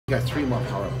got 3 more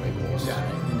power play goals. Yeah.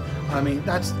 And, I mean,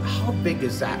 that's how big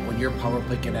is that when your power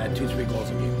play can add 2-3 goals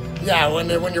a game? Yeah,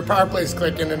 when your power play's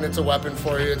clicking and it's a weapon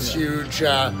for you, it's huge.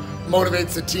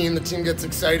 Motivates the team. The team gets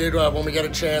excited when we get a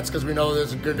chance because we know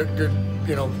there's a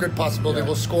good possibility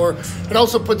we'll score. It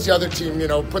also puts the other team,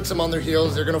 puts them on their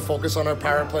heels. They're going to focus on our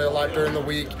power play a lot during the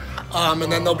week, and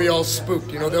then they'll be all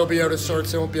spooked. They'll be out of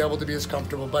sorts. They won't be able to be as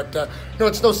comfortable. But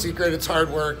it's no secret. It's hard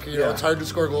work. It's hard to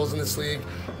score goals in this league.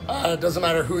 It doesn't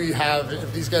matter who you have.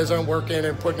 If these guys aren't working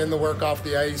and putting in the work off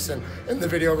the ice and in the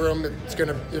video room,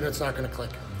 it's not gonna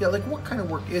click. Yeah, like what kind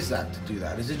of work is that to do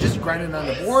that? Is it just grinding on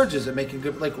the boards? Is it making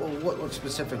good? Like what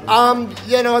specifically?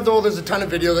 There's a ton of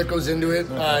video that goes into it.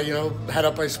 Okay. Head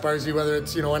up by Sparzy, whether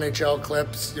it's NHL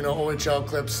clips, OHL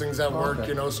clips, things that work.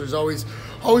 Okay. So there's always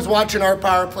watching our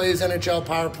power plays, NHL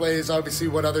power plays. Obviously,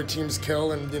 what other teams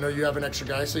kill, and you have an extra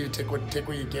guy, so you take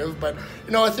what you give. But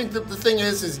I think that the thing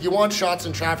is you want shots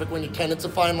in traffic when you can. It's a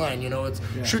fine line. It's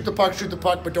shoot the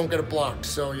puck, but don't get it blocked.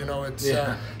 So it's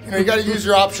you got to use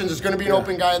your options. There's going to be an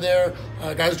open guy there.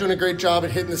 Guy's doing a great job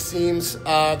at hitting the seams.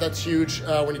 That's huge.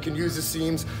 When you can use the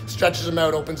seams, stretches them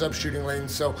out, opens up shooting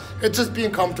lanes. So it's just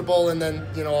being comfortable, and then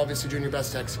obviously doing your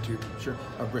best to execute. Sure.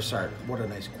 Brassard, what a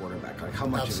nice quarterback. Like how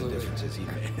much of a difference is he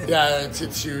made? Yeah,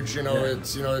 it's huge.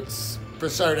 It's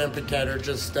Brassard and Paquette are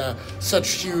just such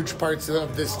huge parts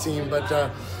of this team,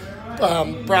 but.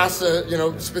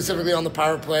 Brassa, specifically on the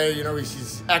power play,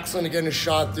 he's excellent at getting his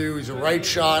shot through. He's a right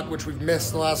shot, which we've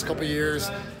missed the last couple of years.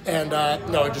 And,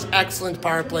 just excellent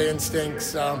power play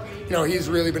instincts. He's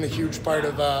really been a huge part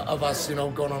of us,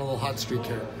 going on a little hot streak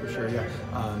here. For sure, yeah.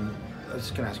 I was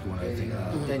just going to ask you one other thing.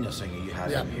 Daniel Singer, you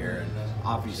had him here, and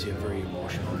obviously a very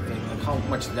emotional thing. Like, how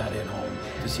much did that hit home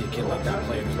to see a kid like that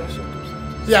play in those circumstances?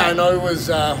 Yeah, I know it was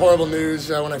horrible news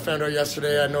when I found out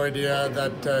yesterday. I had no idea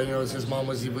that his mom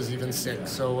was even sick.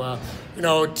 So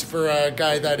for a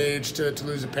guy that age to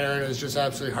lose a parent is just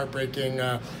absolutely heartbreaking.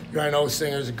 I know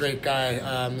Singer's a great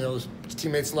guy. His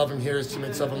teammates love him here. His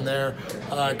teammates love him there.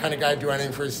 Kind of guy to do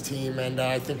anything for his team, and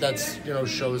I think that's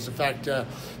shows the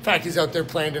fact he's out there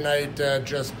playing tonight.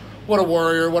 Just what a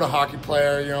warrior, what a hockey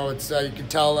player. You could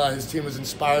tell his team was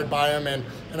inspired by him, and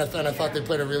I thought they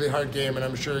played a really hard game, and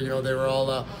I'm sure they were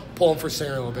all pulling for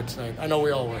Singer a little bit tonight. I know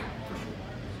we all were.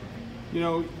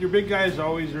 Your big guys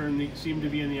always seem to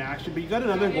be in the action, but you got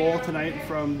another goal tonight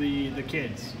from the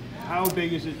kids. How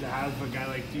big is it to have a guy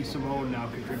like DeSimone now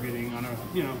contributing on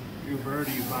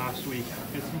Uberti last week?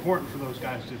 It's important for those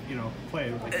guys to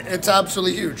play. It's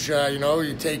absolutely huge.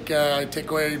 You take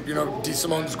away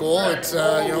DeSimone's goal. It's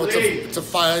it's a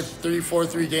 5-3,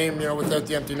 4-3 game without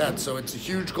the empty net. So it's a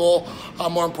huge goal.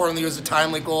 More importantly, it was a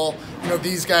timely goal.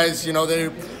 These guys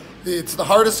it's the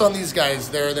hardest on these guys.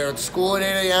 They're at school at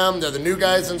 8 a.m. They're the new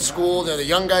guys in school. They're the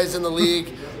young guys in the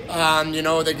league.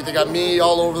 They got me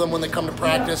all over them when they come to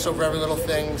practice over every little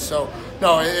thing. So,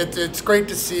 no, it's great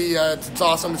to see. It's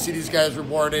awesome to see these guys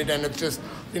rewarded, and it just,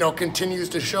 continues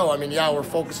to show. I mean, we're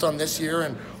focused on this year,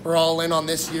 and we're all in on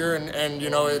this year, and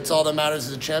it's all that matters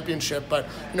is a championship. But,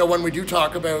 when we do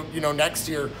talk about, next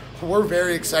year, we're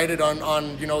very excited on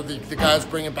the guys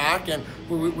bringing back, and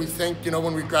we think,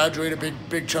 when we graduate a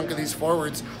big chunk of these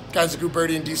forwards, guys like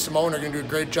Uberti and DeSimone are going to do a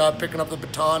great job picking up the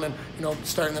baton and,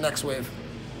 starting the next wave.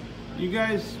 You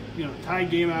guys, tied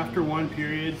game after one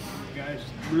period. You guys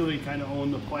really kind of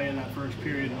owned the play in that first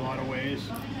period in a lot of ways.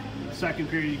 The second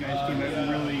period, you guys came out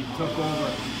and really took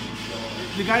over.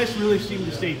 The guys really seem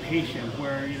to stay patient,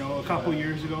 where, a couple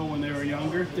years ago when they were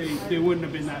younger, they wouldn't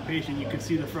have been that patient. You could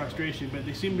see the frustration, but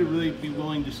they seem to really be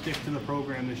willing to stick to the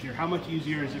program this year. How much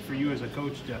easier is it for you as a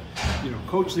coach to,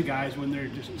 coach the guys when they're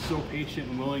just so patient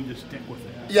and willing to stick with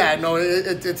it? Yeah, no,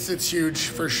 it's huge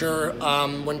for sure.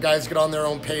 When guys get on their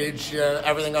own page,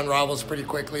 everything unravels pretty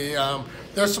quickly.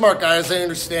 They're smart guys. They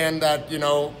understand that,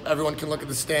 everyone can look at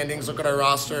the standings, look at our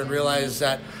roster, and realize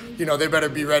that, they better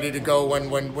be ready to go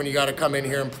when you got to come in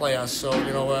here and play us. So,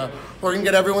 we're going to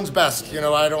get everyone's best.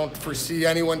 I don't foresee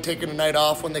anyone taking a night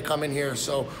off when they come in here.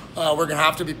 So, we're going to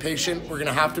have to be patient. We're going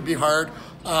to have to be hard.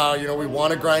 We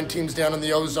want to grind teams down in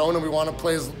the O zone, and we want to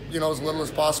play as little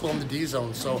as possible in the D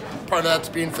zone. So, part of that's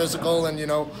being physical and,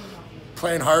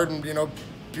 playing hard and, being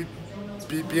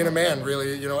a man,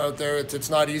 really, out there.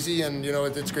 It's not easy, and,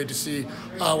 it's great to see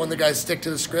when the guys stick to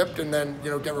the script and then,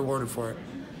 get rewarded for it.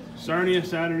 Sarnia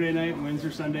Saturday night,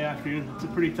 Windsor Sunday afternoon. It's a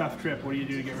pretty tough trip. What do you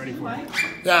do to get ready for it?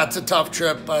 Yeah, it's a tough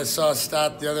trip. I saw a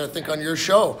stat the other, I think, on your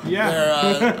show.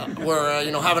 Yeah. Where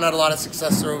haven't had a lot of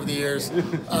success there over the years.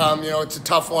 It's a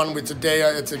tough one. It's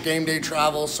a game day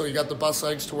travel, so you got the bus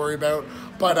legs to worry about.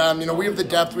 But you know, we have the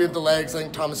depth, we have the legs. I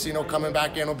think Tomasino coming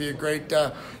back in will be a great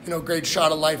great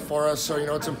shot of life for us. So you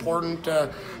know, it's important.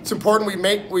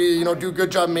 We you know, do a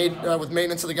good job with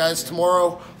maintenance of the guys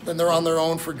tomorrow. Then they're on their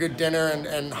own for good dinner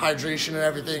and hydration and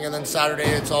everything. And then Saturday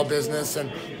it's all business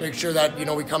and make sure that, you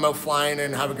know, we come out flying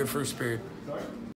and have a good first period.